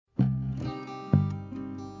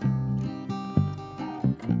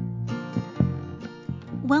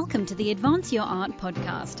Welcome to the Advance Your Art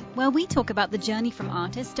podcast, where we talk about the journey from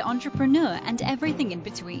artist to entrepreneur and everything in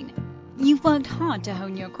between. You've worked hard to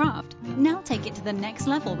hone your craft. Now take it to the next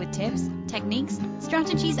level with tips, techniques,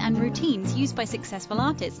 strategies, and routines used by successful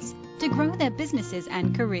artists to grow their businesses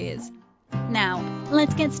and careers. Now,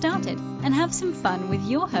 let's get started and have some fun with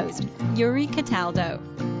your host, Yuri Cataldo.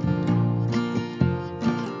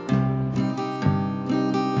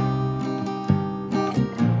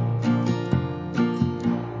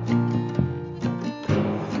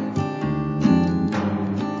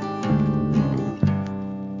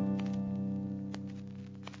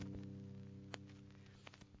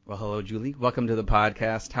 Well, hello, Julie. Welcome to the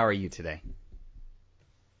podcast. How are you today?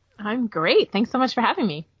 I'm great. Thanks so much for having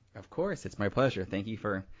me. Of course. It's my pleasure. Thank you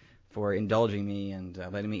for indulging me and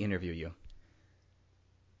letting me interview you.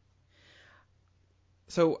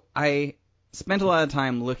 So I spent a lot of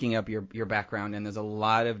time looking up your background, and there's a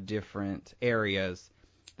lot of different areas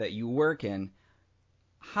that you work in.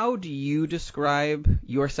 How do you describe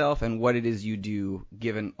yourself and what it is you do,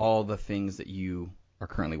 given all the things that you are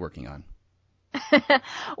currently working on?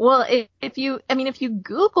 Well, if you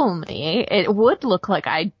Google me, it would look like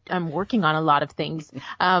I'm working on a lot of things.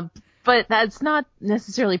 But that's not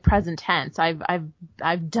necessarily present tense.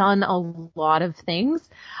 I've done a lot of things.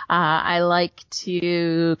 I like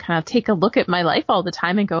to kind of take a look at my life all the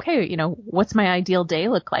time and go, okay, what's my ideal day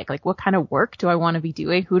look like? Like, what kind of work do I want to be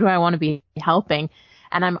doing? Who do I want to be helping?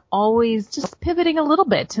 And I'm always just pivoting a little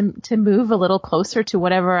bit to move a little closer to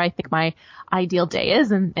whatever I think my ideal day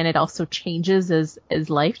is. And it also changes as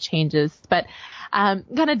life changes. But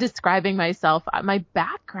kind of describing myself, my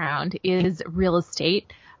background is real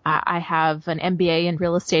estate. I have an MBA in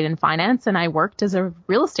real estate and finance, and I worked as a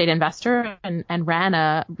real estate investor and ran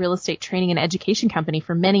a real estate training and education company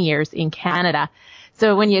for many years in Canada.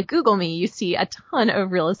 So when you Google me, you see a ton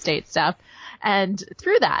of real estate stuff. And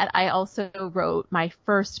through that, I also wrote my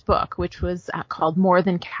first book, which was called More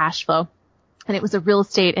Than Cash Flow. And it was a real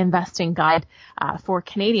estate investing guide for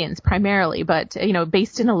Canadians primarily, but,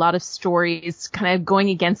 based in a lot of stories, kind of going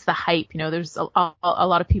against the hype. There's a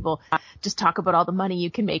lot of people just talk about all the money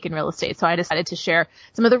you can make in real estate. So I decided to share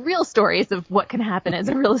some of the real stories of what can happen as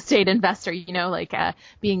a real estate investor, like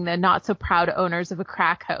being the not so proud owners of a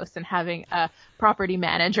crack house and having a property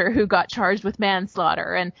manager who got charged with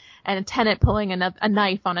manslaughter and a tenant pulling a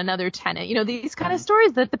knife on another tenant. These kind of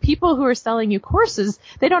stories that the people who are selling you courses,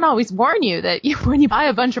 they don't always warn you that when you buy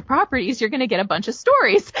a bunch of properties, you're going to get a bunch of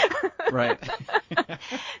stories. Right.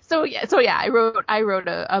 So I wrote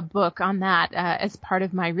a book on that as part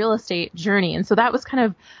of my real estate journey. And so that was kind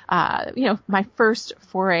of, my first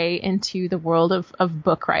foray into the world of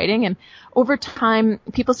book writing. And over time,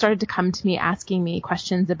 people started to come to me asking me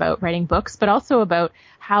questions about writing books, but also about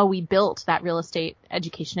how we built that real estate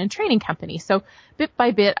education and training company. So bit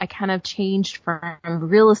by bit, I kind of changed from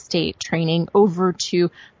real estate training over to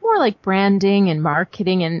more like branding and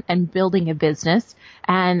marketing and building a business.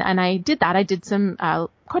 And I did that. I did some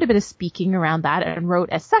quite a bit of speaking around that and wrote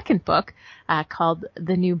a second book called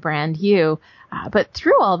The New Brand You. But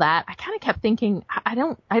through all that, I kind of kept thinking, I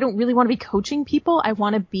don't really want to be coaching people. I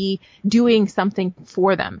want to be doing something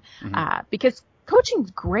for them, because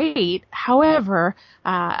coaching's great. However,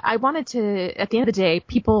 I wanted to, at the end of the day,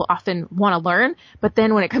 people often want to learn, but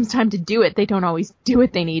then when it comes time to do it, they don't always do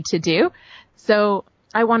what they need to do. So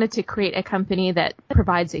I wanted to create a company that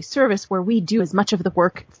provides a service where we do as much of the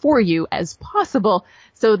work for you as possible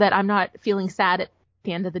so that I'm not feeling sad at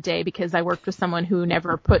the end of the day because I worked with someone who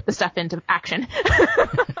never put the stuff into action.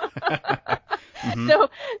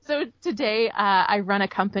 So today I run a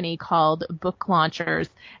company called Book Launchers,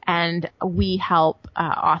 and we help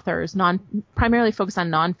authors primarily focus on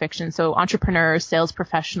nonfiction. So entrepreneurs, sales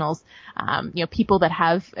professionals, people that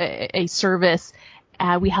have a service.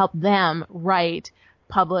 We help them write,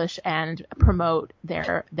 publish, and promote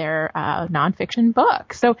their nonfiction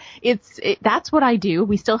book. So that's what I do.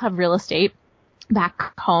 We still have real estate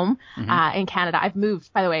back home in Canada. I've moved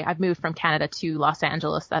from Canada to Los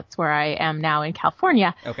Angeles. That's where I am now in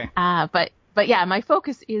California. Okay. But yeah, my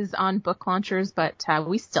focus is on Book Launchers, but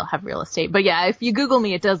we still have real estate. But yeah, if you Google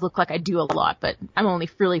me, it does look like I do a lot, but I'm only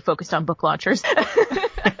really focused on Book Launchers.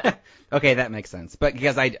 Okay, that makes sense. But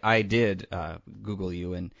because I did Google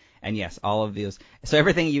you, and yes, all of these. So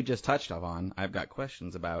everything you just touched on, I've got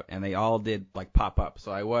questions about, and they all did pop up.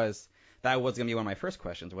 So that was going to be one of my first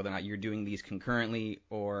questions, whether or not you're doing these concurrently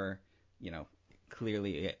or,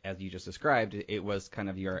 clearly, as you just described, it was kind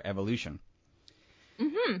of your evolution.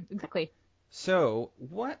 Exactly. So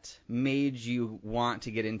what made you want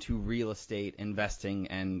to get into real estate investing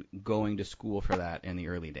and going to school for that in the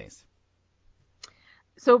early days?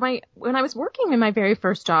 when I was working in my very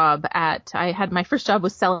first job my first job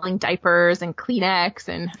was selling diapers and Kleenex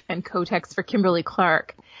and Kotex for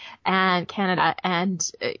Kimberly-Clark and Canada.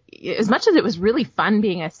 And as much as it was really fun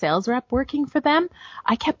being a sales rep working for them,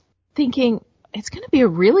 I kept thinking it's going to be a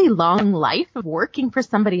really long life of working for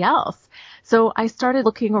somebody else. So I started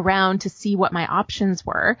looking around to see what my options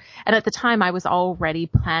were. And at the time I was already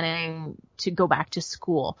planning to go back to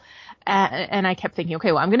school. And I kept thinking,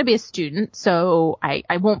 okay, well, I'm going to be a student, so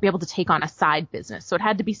I won't be able to take on a side business. So it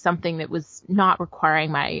had to be something that was not requiring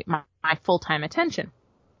my full-time attention.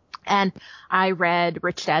 And I read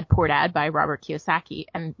Rich Dad, Poor Dad by Robert Kiyosaki,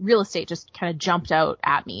 and real estate just kind of jumped out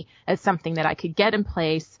at me as something that I could get in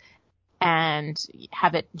place and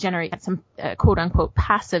have it generate some quote unquote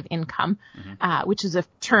passive income, which is a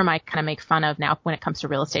term I kind of make fun of now when it comes to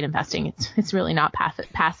real estate investing. It's really not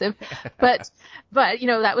passive, but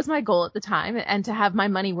that was my goal at the time, and to have my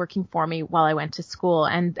money working for me while I went to school.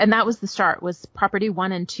 And that was the start. Was property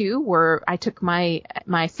 1 and 2, where I took my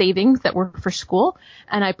savings that were for school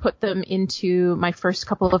and I put them into my first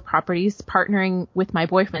couple of properties, partnering with my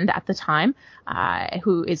boyfriend at the time,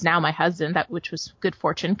 who is now my husband, which was good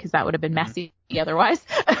fortune because that would have been messy otherwise.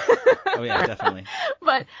 Oh yeah, definitely.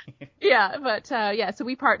 So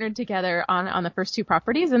we partnered together on the first 2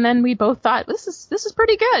 properties, and then we both thought this is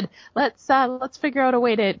pretty good. Let's figure out a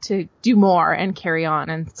way to do more and carry on.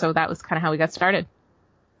 And so that was kind of how we got started.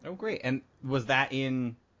 Oh, great. And was that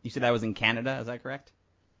you said that was in Canada, is that correct?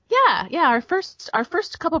 Yeah. Our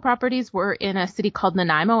first couple properties were in a city called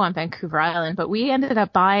Nanaimo on Vancouver Island, but we ended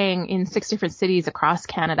up buying in 6 different cities across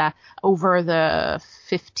Canada over the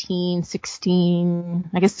 16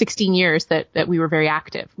 years that we were very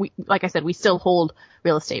active. Like I said, we still hold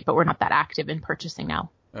real estate, but we're not that active in purchasing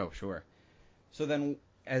now. Oh, sure. So then,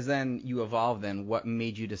 as you evolved, what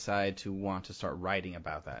made you decide to want to start writing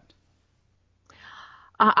about that?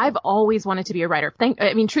 I've always wanted to be a writer.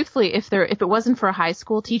 Truthfully, if it wasn't for a high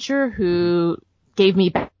school teacher who gave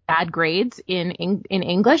me bad grades in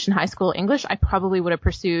English, in high school English, I probably would have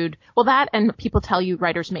pursued, that, and people tell you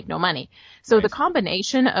writers make no money. So Right. The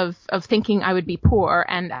combination of thinking I would be poor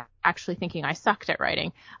and actually thinking I sucked at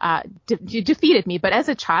writing defeated me. But as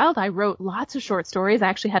a child, I wrote lots of short stories. I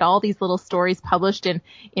actually had all these little stories published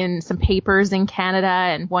in some papers in Canada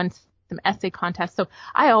and won some essay contests. So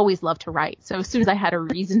I always loved to write. So as soon as I had a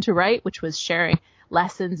reason to write, which was sharing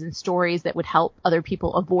lessons and stories that would help other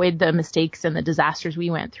people avoid the mistakes and the disasters we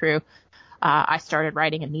went through, I started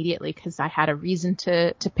writing immediately because I had a reason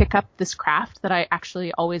to pick up this craft that I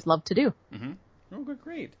actually always loved to do. Mm-hmm. Oh, good,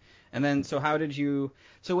 great. And then, so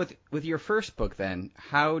with your first book then,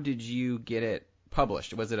 how did you get it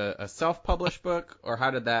published? Was it a self-published book, or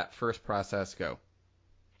how did that first process go?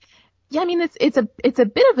 Yeah, it's a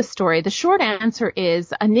bit of a story. The short answer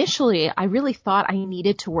is, initially, I really thought I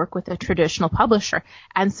needed to work with a traditional publisher.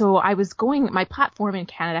 And so my platform in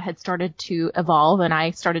Canada had started to evolve, and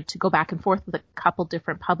I started to go back and forth with a couple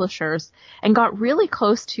different publishers and got really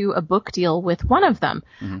close to a book deal with one of them.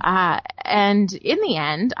 Mm-hmm. And in the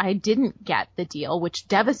end, I didn't get the deal, which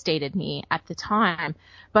devastated me at the time.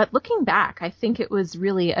 But looking back, I think it was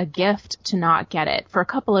really a gift to not get it for a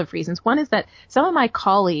couple of reasons. One is that some of my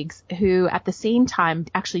colleagues who at the same time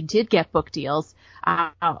actually did get book deals,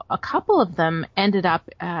 a couple of them ended up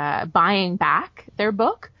buying back their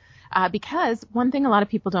book. Because one thing a lot of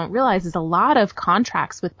people don't realize is a lot of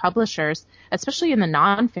contracts with publishers, especially in the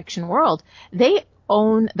nonfiction world, they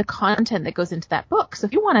own the content that goes into that book. So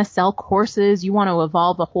if you want to sell courses, you want to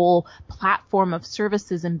evolve a whole platform of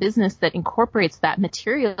services and business that incorporates that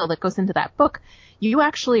material that goes into that book, you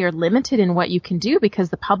actually are limited in what you can do because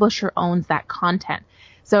the publisher owns that content.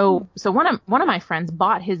 So one of my friends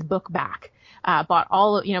bought his book back.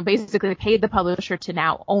 Bought basically paid the publisher to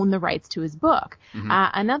now own the rights to his book.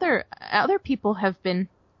 Mm-hmm. Other people have been,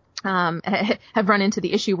 have run into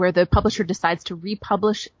the issue where the publisher decides to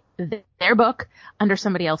republish their book under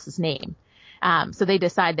somebody else's name. So they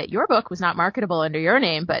decide that your book was not marketable under your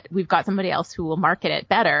name, but we've got somebody else who will market it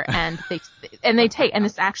better. And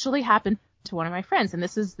this actually happened to one of my friends. And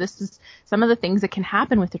this is some of the things that can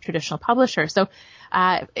happen with the traditional publisher. So,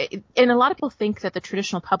 and a lot of people think that the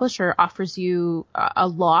traditional publisher offers you a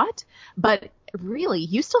lot, but really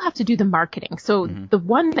you still have to do the marketing. So mm-hmm. The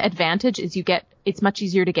one advantage is it's much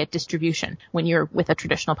easier to get distribution when you're with a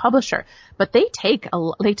traditional publisher, but they take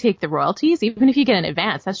the royalties. Even if you get an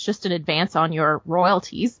advance, that's just an advance on your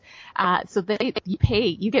royalties. So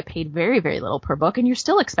you get paid very, very little per book, and you're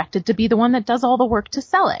still expected to be the one that does all the work to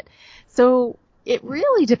sell it. So it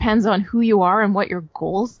really depends on who you are and what your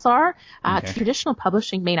goals are. Okay. Traditional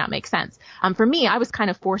publishing may not make sense. For me, I was kind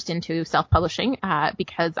of forced into self-publishing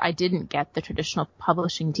because I didn't get the traditional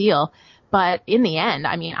publishing deal. But in the end,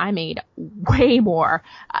 I mean, I made way more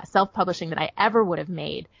self-publishing than I ever would have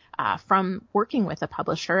made from working with a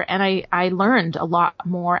publisher. And I learned a lot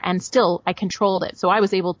more, and still I controlled it. So I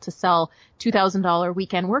was able to sell $2,000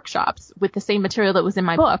 weekend workshops with the same material that was in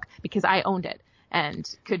my book because I owned it and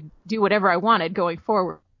could do whatever I wanted going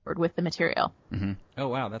forward with the material. Mm-hmm. Oh,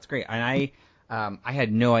 wow, that's great. And I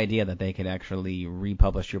had no idea that they could actually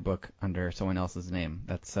republish your book under someone else's name.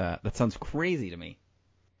 That sounds crazy to me.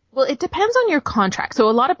 Well, it depends on your contract. So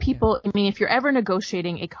a lot of people, I mean, if you're ever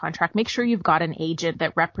negotiating a contract, make sure you've got an agent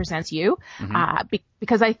that represents you.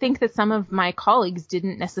 Because I think that some of my colleagues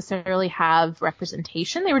didn't necessarily have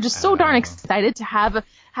representation. They were just so darn excited to have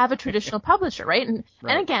a traditional publisher, right? And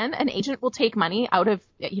again, an agent will take money out of,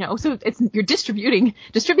 so you're distributing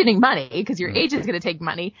money because your agent's going to take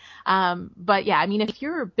money. But yeah, I mean, if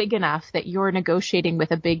you're big enough that you're negotiating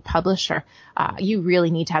with a big publisher, you really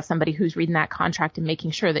need to have somebody who's reading that contract and making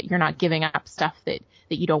sure that you're not giving up stuff that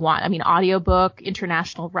you don't want. I mean, audiobook,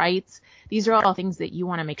 international rights, these are all things that you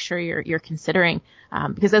want to make sure you're considering,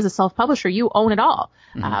 because as a self-publisher, you own it all.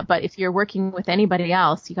 But if you're working with anybody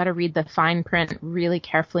else, you got to read the fine print really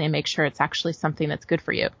carefully and make sure it's actually something that's good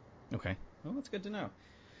for you. Okay. Well, that's good to know.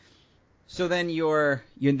 So then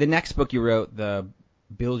the next book you wrote, the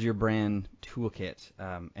Build Your Brand Toolkit,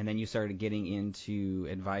 and then you started getting into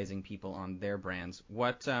advising people on their brands.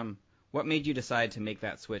 What made you decide to make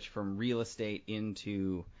that switch from real estate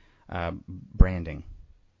into branding?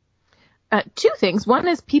 Two things. One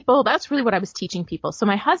is people, that's really what I was teaching people. So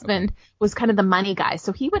my husband was kind of the money guy.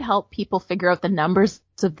 So he would help people figure out the numbers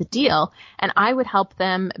of the deal, and I would help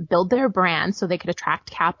them build their brand so they could attract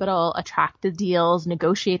capital, attract the deals,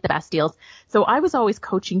 negotiate the best deals. So I was always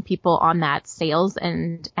coaching people on that sales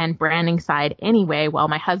and branding side anyway, while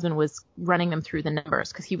my husband was running them through the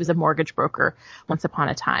numbers because he was a mortgage broker once upon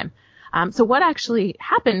a time. So what actually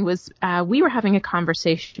happened was we were having a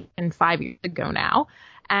conversation 5 years ago now,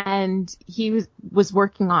 and he was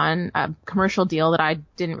working on a commercial deal that I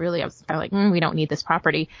was kind of like, we don't need this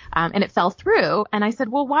property. And it fell through. And I said,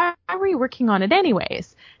 well, why were you working on it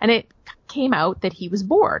anyways? And it came out that he was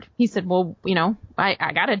bored. He said, well,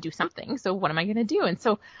 I got to do something. So what am I going to do? And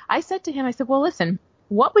so I said to him, well, listen,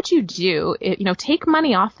 what would you do? Take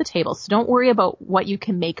money off the table. So don't worry about what you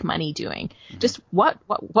can make money doing. Just what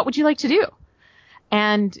would you like to do?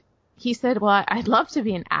 And he said, well, I'd love to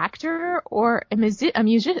be an actor or a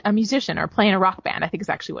musician or play in a rock band, I think is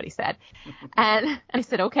actually what he said. And I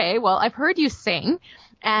said, okay, well, I've heard you sing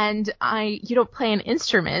and you don't play an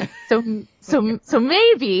instrument. So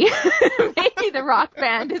maybe the rock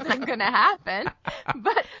band isn't going to happen,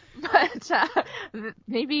 but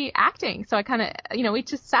maybe acting. So I kind of, we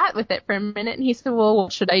just sat with it for a minute, and he said, well,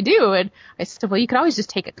 what should I do? And I said, well, you could always just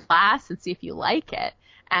take a class and see if you like it.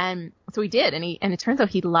 And so he did, and it turns out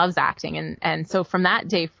he loves acting. And so from that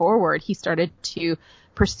day forward, he started to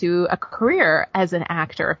pursue a career as an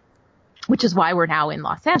actor, which is why we're now in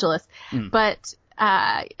Los Angeles. But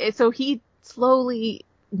so he slowly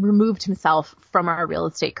removed himself from our real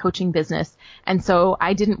estate coaching business. And so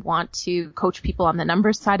I didn't want to coach people on the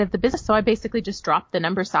numbers side of the business. So I basically just dropped the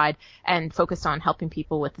number side and focused on helping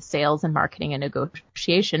people with the sales and marketing and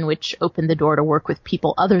negotiation, which opened the door to work with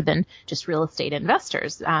people other than just real estate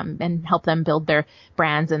investors, and help them build their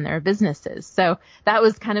brands and their businesses. So that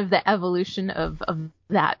was kind of the evolution of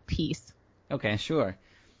that piece. Okay, sure.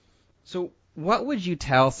 So what would you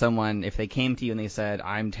tell someone if they came to you and they said,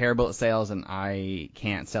 I'm terrible at sales and I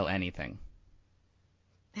can't sell anything?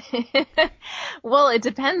 Well, it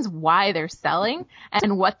depends why they're selling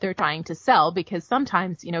and what they're trying to sell, because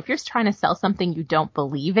sometimes, if you're trying to sell something you don't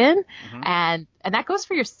believe in, and that goes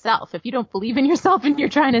for yourself. If you don't believe in yourself and you're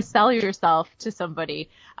trying to sell yourself to somebody,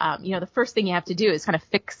 the first thing you have to do is kind of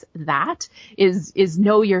fix that, is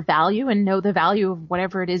know your value and know the value of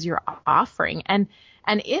whatever it is you're offering. And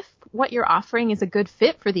if what you're offering is a good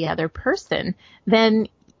fit for the other person, then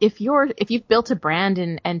if you've built a brand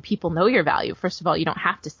and people know your value, first of all, you don't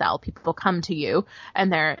have to sell. People come to you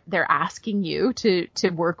and they're asking you to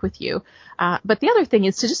work with you. But the other thing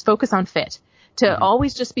is to just focus on fit, to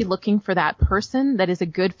always just be looking for that person that is a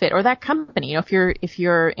good fit, or that company. If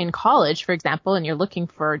you're in college, for example, and you're looking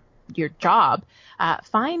for your job,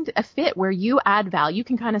 find a fit where you add value.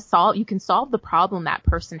 You can solve the problem that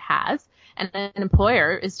person has. And an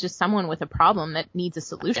employer is just someone with a problem that needs a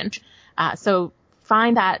solution. So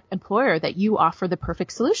find that employer that you offer the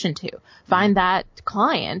perfect solution to. Find that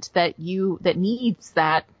client that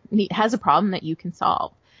has a problem that you can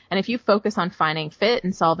solve. And if you focus on finding fit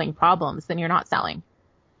and solving problems, then you're not selling.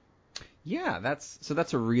 Yeah,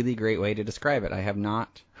 that's a really great way to describe it. I have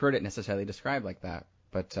not heard it necessarily described like that,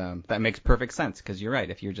 but that makes perfect sense because you're right.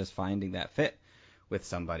 If you're just finding that fit with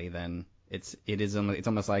somebody, then it's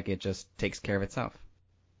almost like it just takes care of itself.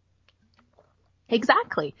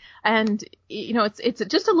 Exactly. And, it's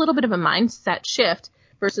just a little bit of a mindset shift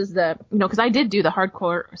versus because I did do the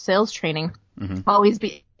hardcore sales training, always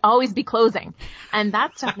be closing. And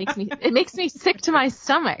that stuff makes me sick to my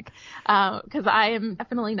stomach. Cause I am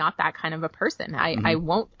definitely not that kind of a person. I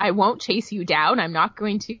won't chase you down. I'm not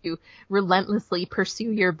going to relentlessly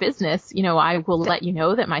pursue your business. I will let you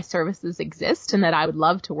know that my services exist and that I would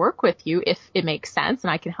love to work with you if it makes sense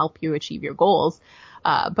and I can help you achieve your goals.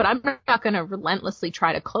 But I'm not going to relentlessly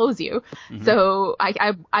try to close you. So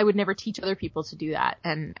I would never teach other people to do that.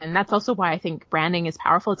 And that's also why I think branding is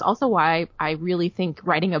powerful. It's also why I really think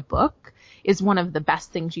writing a book is one of the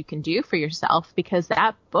best things you can do for yourself, because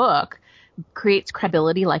that book creates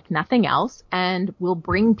credibility like nothing else and will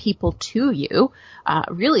bring people to you,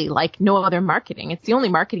 really like no other marketing. It's the only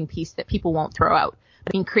marketing piece that people won't throw out.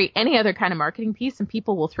 I mean, create any other kind of marketing piece and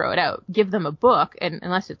people will throw it out. Give them a book, and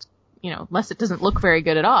unless it doesn't look very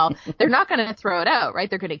good at all, they're not going to throw it out, right?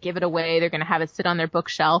 They're going to give it away. They're going to have it sit on their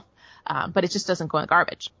bookshelf, but it just doesn't go in the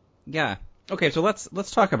garbage. Yeah. Okay. So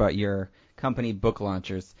let's talk about your company, Book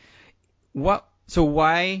Launchers. So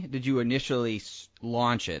why did you initially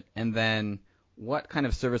launch it, and then what kind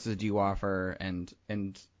of services do you offer, and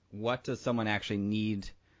what does someone actually need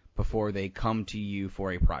before they come to you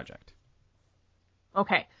for a project?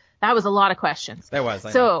 Okay. That was a lot of questions. That was.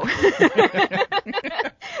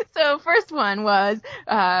 So first one was,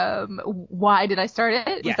 why did I start it?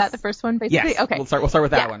 Yes. Was that the first one, basically? Yes. Okay. We'll start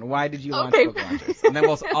with that one. Why did you launch Book Launchers? And then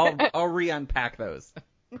I'll re-unpack those.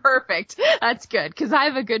 Perfect. That's good, because I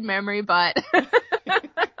have a good memory, but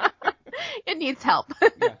it needs help.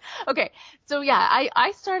 Yeah. Okay. So yeah,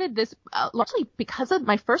 I started this largely because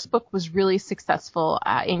my first book was really successful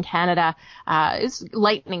in Canada. It's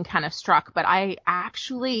lightning kind of struck, but I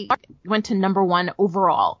actually went to #1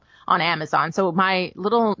 overall on Amazon. So my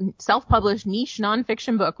little self-published niche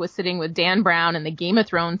nonfiction book was sitting with Dan Brown and the Game of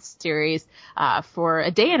Thrones series for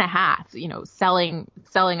a day and a half, selling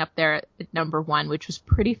up there at #1, which was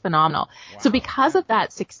pretty phenomenal. Wow. So because of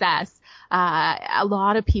that success, a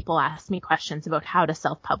lot of people asked me questions about how to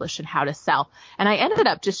self-publish and how to sell. And I ended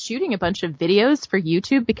up just shooting a bunch of videos for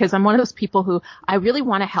YouTube, because I'm one of those people who I really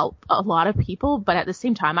want to help a lot of people, but at the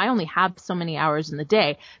same time, I only have so many hours in the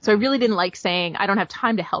day. So I really didn't like saying I don't have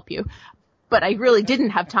time to help you, but I really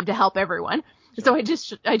didn't have time to help everyone. So I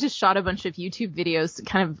just shot a bunch of YouTube videos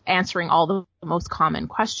kind of answering all the most common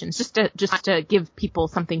questions, just to give people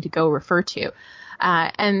something to go refer to.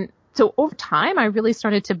 So over time, I really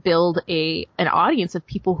started to build an audience of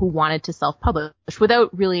people who wanted to self-publish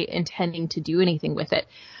without really intending to do anything with it,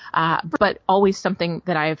 but always something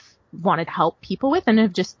that I've wanted to help people with and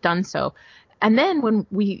have just done so. And then when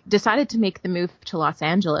we decided to make the move to Los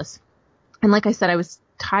Angeles, and like I said, I was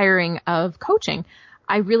tiring of coaching,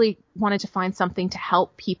 I really wanted to find something to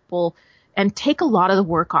help people and take a lot of the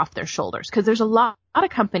work off their shoulders, because there's a lot of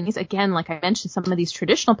companies, again, like I mentioned, some of these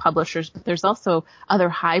traditional publishers, but there's also other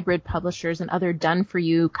hybrid publishers and other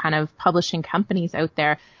done-for-you kind of publishing companies out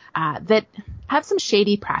there that have some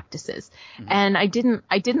shady practices. Mm-hmm. And I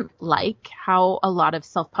didn't like how a lot of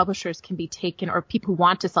self-publishers can be taken, or people who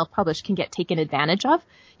want to self-publish can get taken advantage of.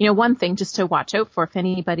 One thing just to watch out for if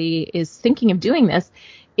anybody is thinking of doing this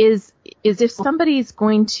is if somebody's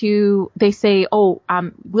going to, they say,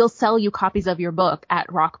 we'll sell you copies of your book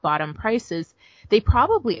at rock bottom prices. They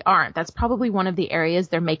probably aren't. That's probably one of the areas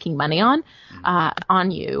they're making money on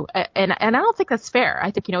you. And I don't think that's fair. I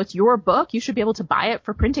think, it's your book. You should be able to buy it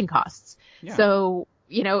for printing costs. Yeah. So,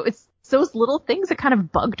 it's those little things that kind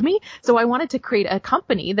of bugged me. So I wanted to create a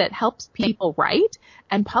company that helps people write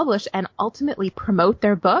and publish and ultimately promote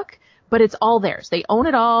their book, but it's all theirs. They own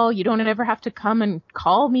it all. You don't ever have to come and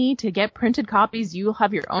call me to get printed copies. You'll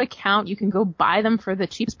have your own account. You can go buy them for the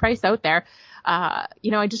cheapest price out there. I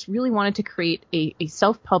just really wanted to create a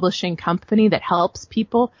self-publishing company that helps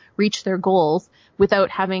people reach their goals without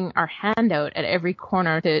having our hand out at every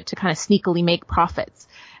corner to kind of sneakily make profits.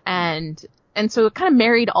 And so it kind of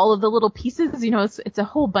married all of the little pieces. It's a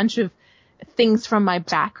whole bunch of things from my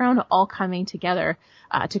background all coming together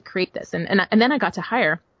to create this. And then I got to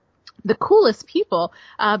hire the coolest people,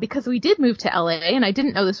 because we did move to LA and I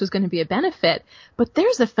didn't know this was going to be a benefit, but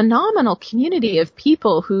there's a phenomenal community of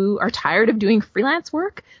people who are tired of doing freelance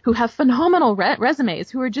work, who have phenomenal resumes,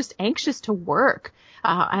 who are just anxious to work,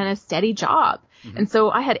 and a steady job. Mm-hmm. And so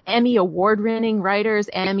I had Emmy award-winning writers,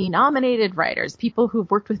 Emmy nominated writers, people who've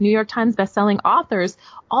worked with New York Times bestselling authors,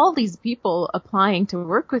 all these people applying to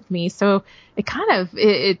work with me. So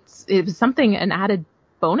it was something, an added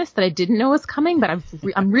bonus that I didn't know was coming, but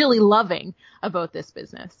I'm really loving about this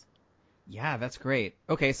business. Yeah, that's great.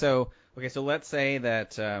 Okay, so let's say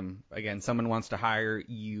that again, someone wants to hire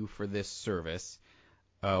you for this service.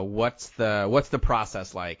 What's the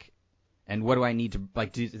process like, and what do I need to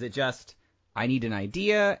like? Is it just I need an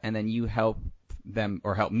idea, and then you help them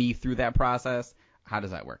or help me through that process? How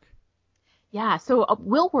does that work? Yeah, so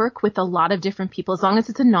we'll work with a lot of different people as long as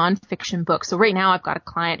it's a nonfiction book. So right now I've got a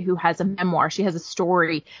client who has a memoir. She has a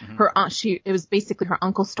story. Mm-hmm. It was basically her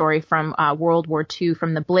uncle's story from World War II,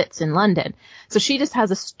 from the Blitz in London. So she just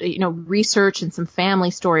has research and some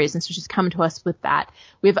family stories, and so she's come to us with that.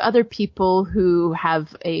 We have other people who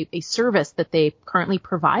have a service that they currently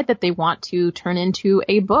provide that they want to turn into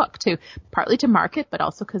a book, partly to market, but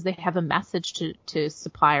also because they have a message to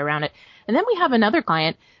supply around it. And then we have another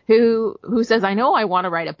client who says, I know I want to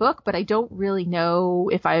write a book, but I don't really know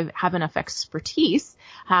if I have enough expertise.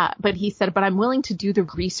 But he said, but I'm willing to do the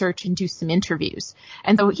research and do some interviews.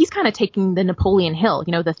 And so he's kind of taking the Napoleon Hill,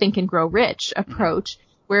 the Think and Grow Rich approach,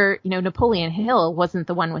 where, Napoleon Hill wasn't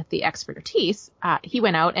the one with the expertise. He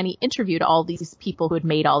went out and he interviewed all these people who had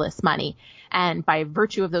made all this money. And by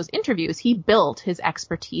virtue of those interviews, he built his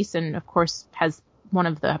expertise and, of course, has one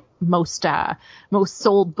of the most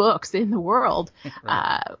sold books in the world,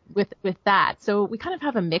 with that. So we kind of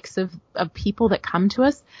have a mix of people that come to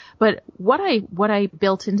us. But what I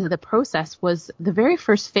built into the process was the very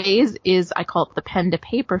first phase is, I call it the pen to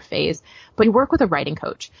paper phase, but you work with a writing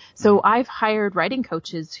coach. So I've hired writing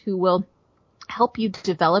coaches who will help you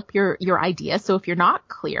develop your idea. So if you're not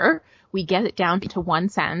clear, we get it down to one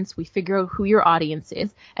sentence. We figure out who your audience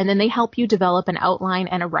is, and then they help you develop an outline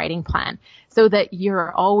and a writing plan so that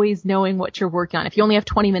you're always knowing what you're working on. If you only have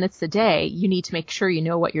 20 minutes a day, you need to make sure you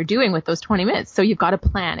know what you're doing with those 20 minutes. So you've got a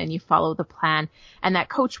plan and you follow the plan, and that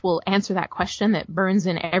coach will answer that question that burns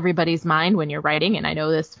in everybody's mind when you're writing. And I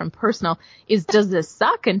know this from personal is, does this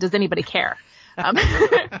suck? And does anybody care?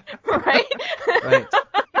 Right? Right.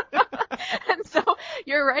 And so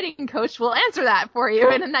your writing coach will answer that for you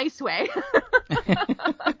in a nice way.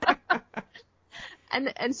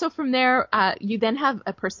 And so from there, you then have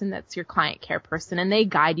a person that's your client care person, and they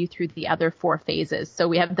guide you through the other 4 phases. So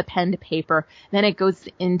we have the pen to paper, then it goes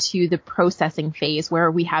into the processing phase where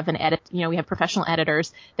we have we have professional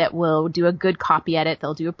editors that will do a good copy edit.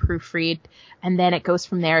 They'll do a proofread, and then it goes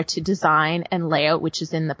from there to design and layout, which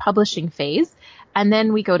is in the publishing phase. And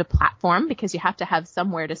then we go to platform because you have to have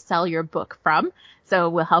somewhere to sell your book from. So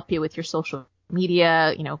we'll help you with your social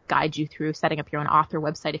media, guide you through setting up your own author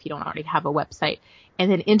website if you don't already have a website,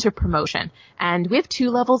 and then into promotion. And we have 2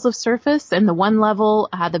 levels of service, and the one level,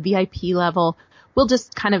 the VIP level, we'll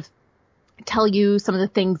just kind of tell you some of the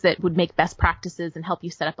things that would make best practices and help you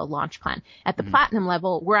set up a launch plan. At the platinum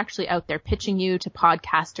level, we're actually out there pitching you to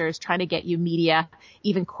podcasters, trying to get you media,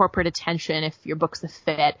 even corporate attention if your book's a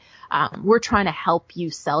fit. We're trying to help you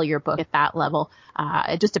sell your book at that level.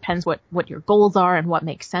 It just depends what your goals are and what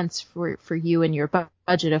makes sense for you and your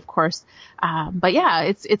budget, of course. But yeah,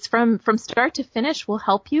 it's from start to finish. We'll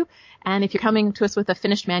help you. And if you're coming to us with a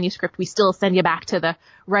finished manuscript, we still send you back to the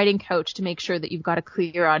writing coach to make sure that you've got a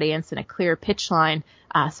clear audience and a clear pitch line,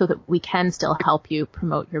 so that we can still help you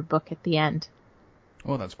promote your book at the end.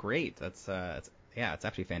 Oh, that's great. It's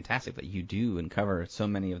actually fantastic that you do and cover so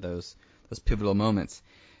many of those pivotal moments.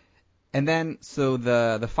 And then, so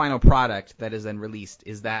the final product that is then released,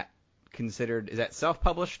 is that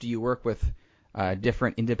self-published? Do you work with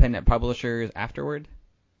different independent publishers afterward?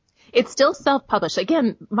 It's still self-published.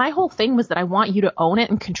 Again, my whole thing was that I want you to own it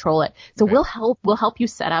and control it. So okay. We'll help you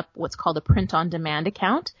set up what's called a print-on-demand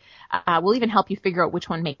account. We'll even help you figure out which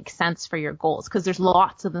one makes sense for your goals, because there's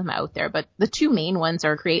lots of them out there. But the 2 main ones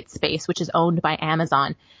are CreateSpace, which is owned by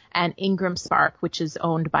Amazon, and Ingram Spark, which is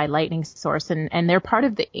owned by Lightning Source, and they're part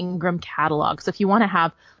of the Ingram catalog. So if you want to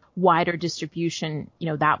have wider distribution,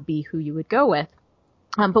 that would be who you would go with.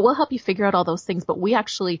 But we'll help you figure out all those things. But we'll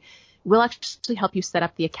actually help you set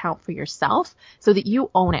up the account for yourself so that you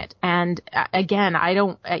own it. And again, I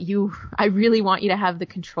really want you to have the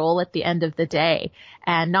control at the end of the day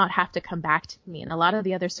and not have to come back to me. And a lot of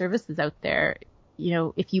the other services out there,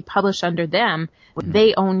 if you publish under them,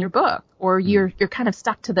 they own your book, or you're kind of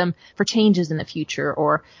stuck to them for changes in the future.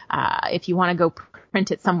 Or if you want to go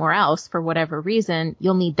print it somewhere else for whatever reason,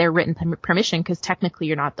 you'll need their written permission because technically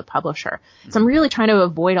you're not the publisher. So I'm really trying to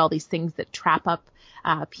avoid all these things that trap up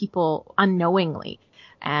people unknowingly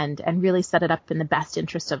and really set it up in the best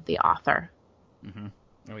interest of the author. Mm-hmm.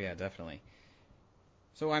 Oh yeah, definitely.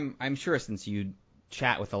 So I'm sure since you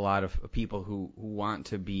chat with a lot of people who want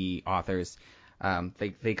to be authors,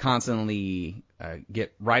 they constantly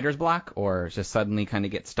get writer's block or just suddenly kind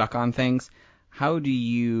of get stuck on things. How do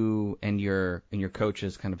you and your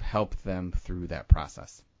coaches kind of help them through that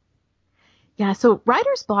process? Yeah, so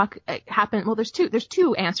writer's block happen. Well, there's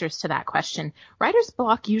two answers to that question. Writer's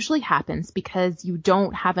block usually happens because you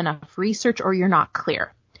don't have enough research or you're not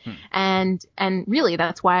clear. And really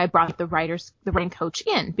that's why I brought the writing coach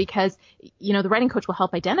in, because, the writing coach will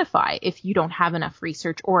help identify if you don't have enough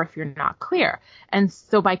research or if you're not clear. And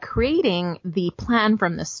so by creating the plan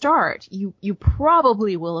from the start, you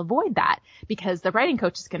probably will avoid that, because the writing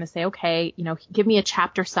coach is going to say, okay, give me a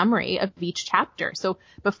chapter summary of each chapter. So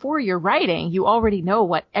before you're writing, you already know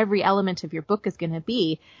what every element of your book is going to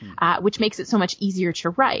be, which makes it so much easier to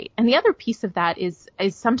write. And the other piece of that is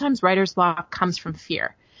sometimes writer's block comes from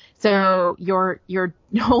fear. So you're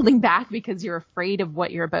holding back because you're afraid of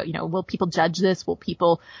what you're about. Will people judge this? Will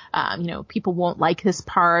people, people won't like this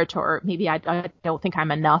part, or maybe I don't think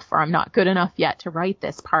I'm enough, or I'm not good enough yet to write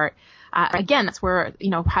this part. Again, that's where,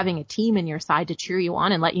 having a team in your side to cheer you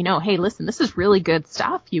on and let you know, hey, listen, this is really good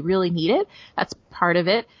stuff. You really need it. That's part of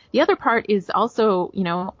it. The other part is also,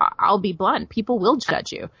 I'll be blunt. People will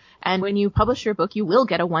judge you. And when you publish your book, you will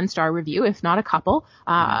get a 1-star review, if not a couple.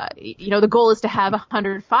 The goal is to have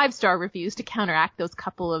 100 5-star reviews to counteract those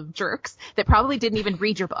couple of jerks that probably didn't even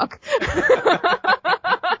read your book,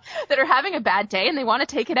 that are having a bad day and they want to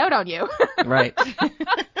take it out on you. Right.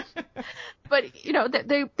 But,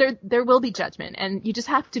 there will be judgment, and you just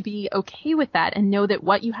have to be okay with that and know that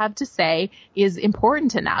what you have to say is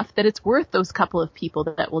important enough that it's worth those couple of people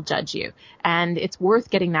that will judge you. And it's worth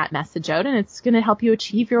getting that message out, and it's going to help you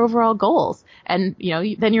achieve your overall goals. And,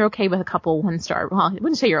 then you're okay with a couple 1-star. Well, I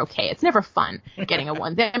wouldn't say you're okay. It's never fun getting a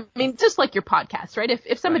 1. I mean, just like your podcast, right?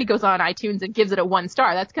 If somebody goes on iTunes and gives it a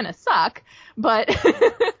 1-star, that's going to suck. But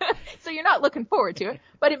so you're not looking forward to it.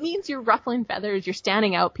 But it means you're ruffling feathers, you're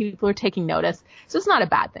standing out, people are taking notice. So it's not a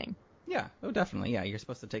bad thing. Yeah, oh, definitely. Yeah, you're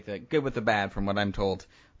supposed to take the good with the bad from what I'm told.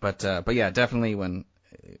 But yeah, definitely when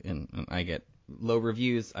I get low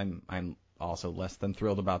reviews, I'm also less than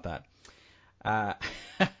thrilled about that.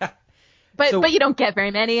 But you don't get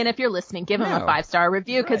very many, and if you're listening, give him a 5-star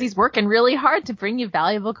review, because he's working really hard to bring you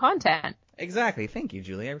valuable content. Exactly. Thank you,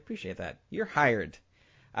 Julie. I appreciate that. You're hired.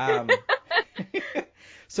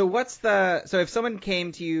 So if someone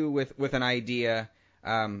came to you with an idea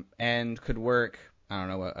and could work, I don't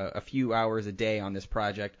know, a few hours a day on this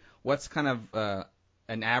project, what's kind of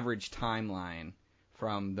an average timeline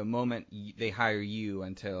from the moment they hire you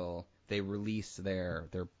until they release their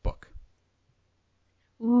book?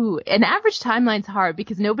 Ooh, an average timeline's hard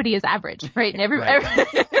because nobody is average, right? And Right.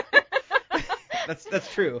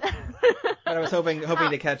 That's true. But I was hoping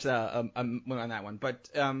to catch on that one. But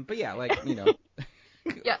yeah,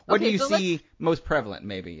 Yeah. What do you see most prevalent?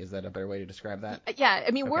 Maybe is that a better way to describe that? Yeah,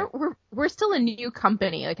 I mean, okay. we're still a new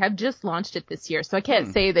company. Like, I've just launched it this year, so I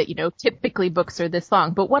can't say that typically books are this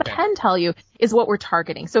long. But what I can tell you is what we're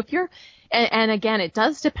targeting. So if you're, and again, it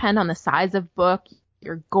does depend on the size of book,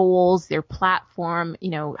 your goals, your platform,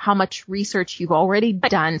 how much research you've already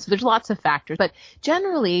done. So there's lots of factors, but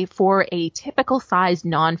generally for a typical sized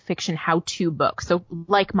nonfiction how-to book, so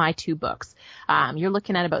like my 2 books, you're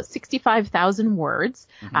looking at about 65,000 words.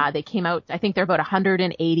 Mm-hmm. They came out, I think they're about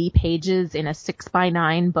 180 pages in a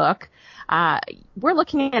 6x9 book. We're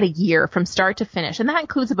looking at a year from start to finish, and that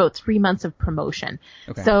includes about 3 months of promotion.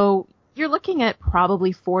 Okay. So you're looking at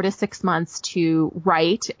probably 4 to 6 months to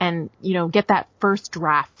write and, get that first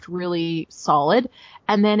draft really solid.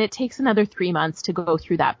 And then it takes another 3 months to go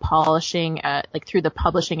through that polishing, through the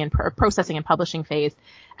publishing and processing and publishing phase.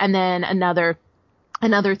 And then another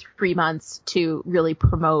 3 months to really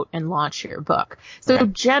promote and launch your book. So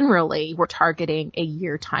generally we're targeting a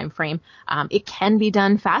year time frame. It can be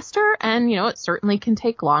done faster, and, it certainly can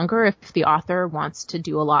take longer if the author wants to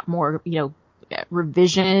do a lot more,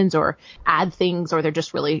 revisions or add things, or they're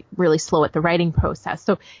just really, really slow at the writing process.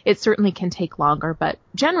 So it certainly can take longer, but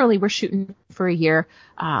generally we're shooting for a year.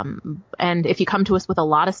 And if you come to us with a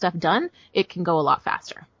lot of stuff done, it can go a lot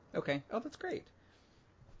faster. Okay. Oh, that's great.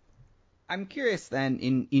 I'm curious then,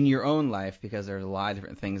 in your own life, because there's a lot of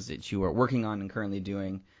different things that you are working on and currently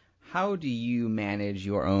doing, how do you manage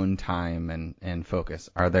your own time and focus?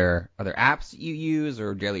 Are there apps that you use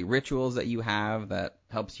or daily rituals that you have that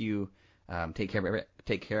helps you take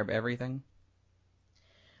care of everything?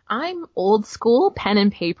 I'm old school, pen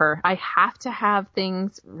and paper. I have to have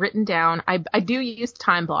things written down. I do use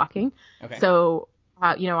time blocking. Okay. So,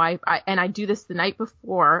 I do this the night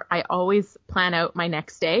before. I always plan out my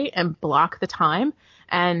next day and block the time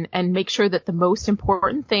and make sure that the most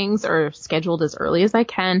important things are scheduled as early as I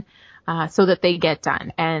can, so that they get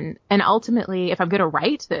done. And ultimately, if I'm going to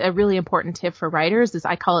write, a really important tip for writers is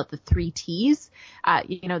I call it the 3 T's,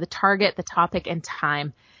 the target, the topic, and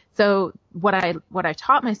time. So what I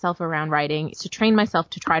taught myself around writing is to train myself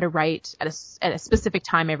to try to write at a specific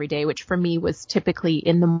time every day, which for me was typically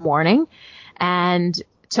in the morning, and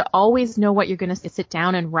to always know what you're going to sit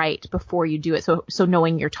down and write before you do it. So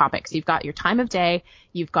knowing your topics, you've got your time of day,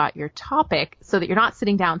 you've got your topic, so that you're not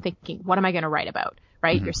sitting down thinking, what am I going to write about?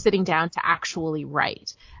 Right? Mm-hmm. You're sitting down to actually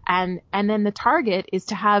write. And then the target is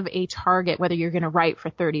to have a target, whether you're going to write for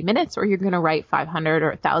 30 minutes or you're going to write 500 or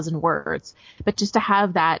 1,000 words, but just to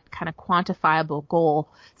have that kind of quantifiable goal.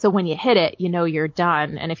 So when you hit it, you're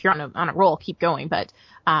done. And if you're on a roll, keep going. But,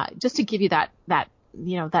 just to give you that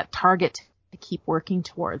target to keep working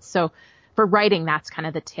towards. So for writing, that's kind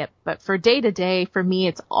of the tip. But for day to day, for me,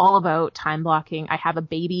 it's all about time blocking. I have a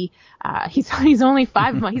baby. He's only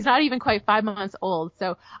 5 months. He's not even quite 5 months old.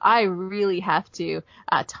 So I really have to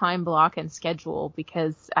time block and schedule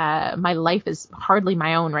because my life is hardly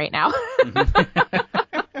my own right now.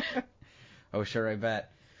 Oh, sure, I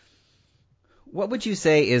bet. What would you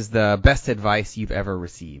say is the best advice you've ever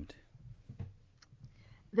received?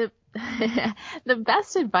 The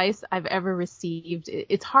best advice I've ever received,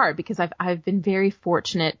 it's hard because I've been very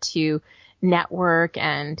fortunate to network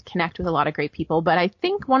and connect with a lot of great people. But I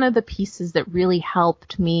think one of the pieces that really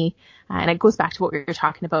helped me, and it goes back to what we were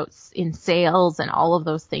talking about in sales and all of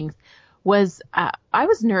those things, was I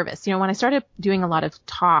was nervous. When I started doing a lot of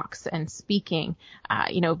talks and speaking,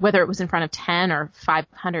 whether it was in front of 10 or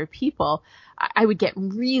 500 people, I would get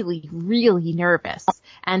really, really nervous.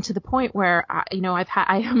 And to the point where,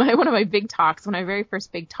 one of my big talks, one of my very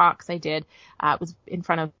first big talks I did, was in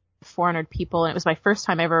front of 400 people. And it was my first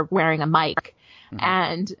time ever wearing a mic.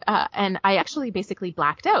 Mm-hmm. And I actually basically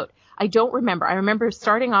blacked out. I don't remember. I remember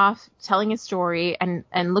starting off telling a story and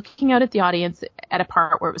looking out at the audience at a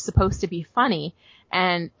part where it was supposed to be funny.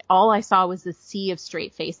 And all I saw was this sea of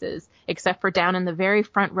straight faces, except for down in the very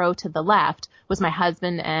front row to the left was my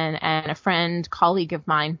husband and a friend, colleague of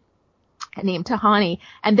mine named Tahani,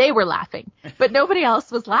 and they were laughing, but nobody else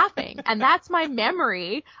was laughing. And that's my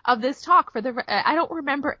memory of this talk. I don't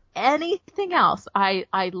remember anything else. I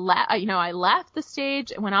left the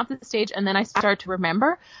stage, went off the stage, and then I started to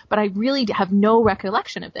remember, but I really have no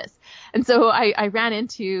recollection of this. And so I ran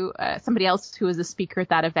into somebody else who was a speaker at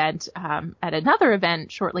that event, at another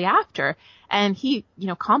event shortly after. And he,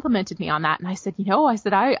 complimented me on that. And I said,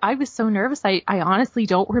 I was so nervous. I honestly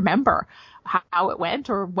don't remember how it went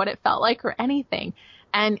or what it felt like or anything.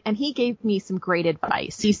 And he gave me some great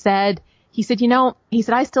advice. He said, I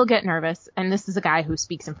still get nervous. And this is a guy who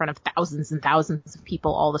speaks in front of thousands and thousands of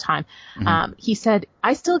people all the time. Mm-hmm. He said,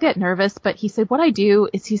 I still get nervous, but he said, what I do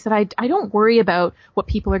is I don't worry about what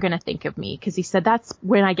people are going to think of me. Cause he said, that's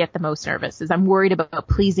when I get the most nervous is I'm worried about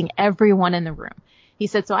pleasing everyone in the room. He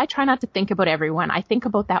said, so I try not to think about everyone. I think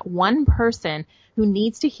about that one person who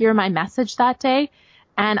needs to hear my message that day,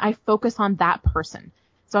 and I focus on that person.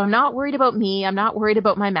 So I'm not worried about me. I'm not worried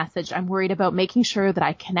about my message. I'm worried about making sure that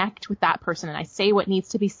I connect with that person and I say what needs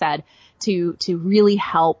to be said to really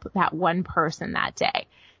help that one person that day.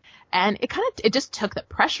 And it just took the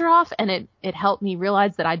pressure off, and it helped me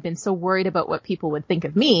realize that I'd been so worried about what people would think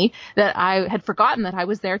of me that I had forgotten that I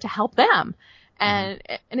was there to help them. And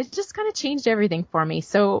it just kind of changed everything for me.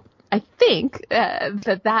 So I think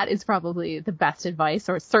that is probably the best advice,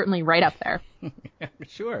 or certainly right up there.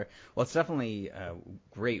 Sure. Well, it's definitely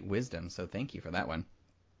great wisdom. So thank you for that one.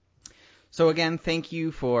 So again, thank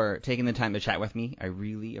you for taking the time to chat with me. I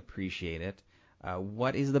really appreciate it.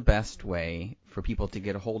 What is the best way for people to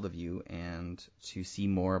get a hold of you and to see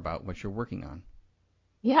more about what you're working on?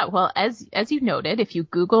 Yeah, well, as you noted, if you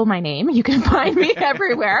Google my name, you can find me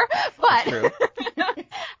everywhere. But true.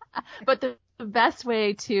 But the best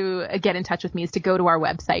way to get in touch with me is to go to our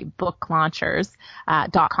website,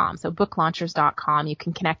 booklaunchers.com. So booklaunchers.com. You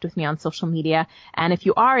can connect with me on social media. And if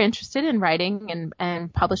you are interested in writing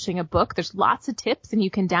and publishing a book, there's lots of tips, and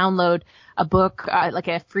you can download a book, like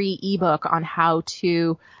a free ebook on how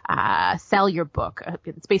to sell your book.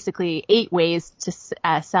 It's basically 8 ways to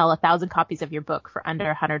sell 1,000 copies of your book for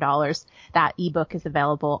under $100. That ebook is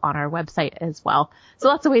available on our website as well. So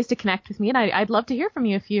lots of ways to connect with me, and I'd love to hear from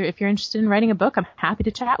you if you're interested in writing a book. I'm happy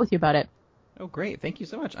to chat with you about it. Oh, great. Thank you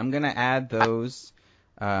so much. I'm going to add those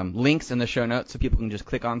links in the show notes so people can just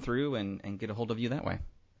click on through and get a hold of you that way.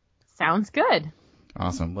 Sounds good.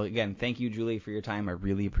 Awesome. Well, again, thank you, Julie, for your time. I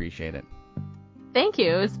really appreciate it. Thank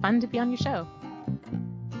you. It was fun to be on your show.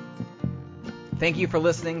 Thank you for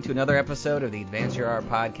listening to another episode of the Advance Your Art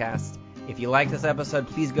podcast. If you like this episode,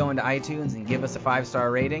 please go into iTunes and give us a 5-star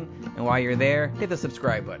rating. And while you're there, hit the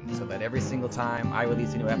subscribe button so that every single time I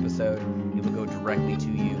release a new episode, it will go directly to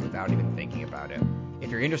you without even thinking about it. If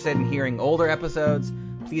you're interested in hearing older episodes,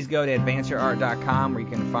 please go to advanceyourart.com where you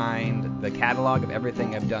can find the catalog of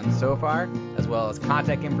everything I've done so far, as well as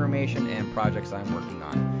contact information and projects I'm working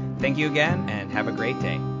on. Thank you again, and have a great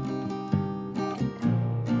day.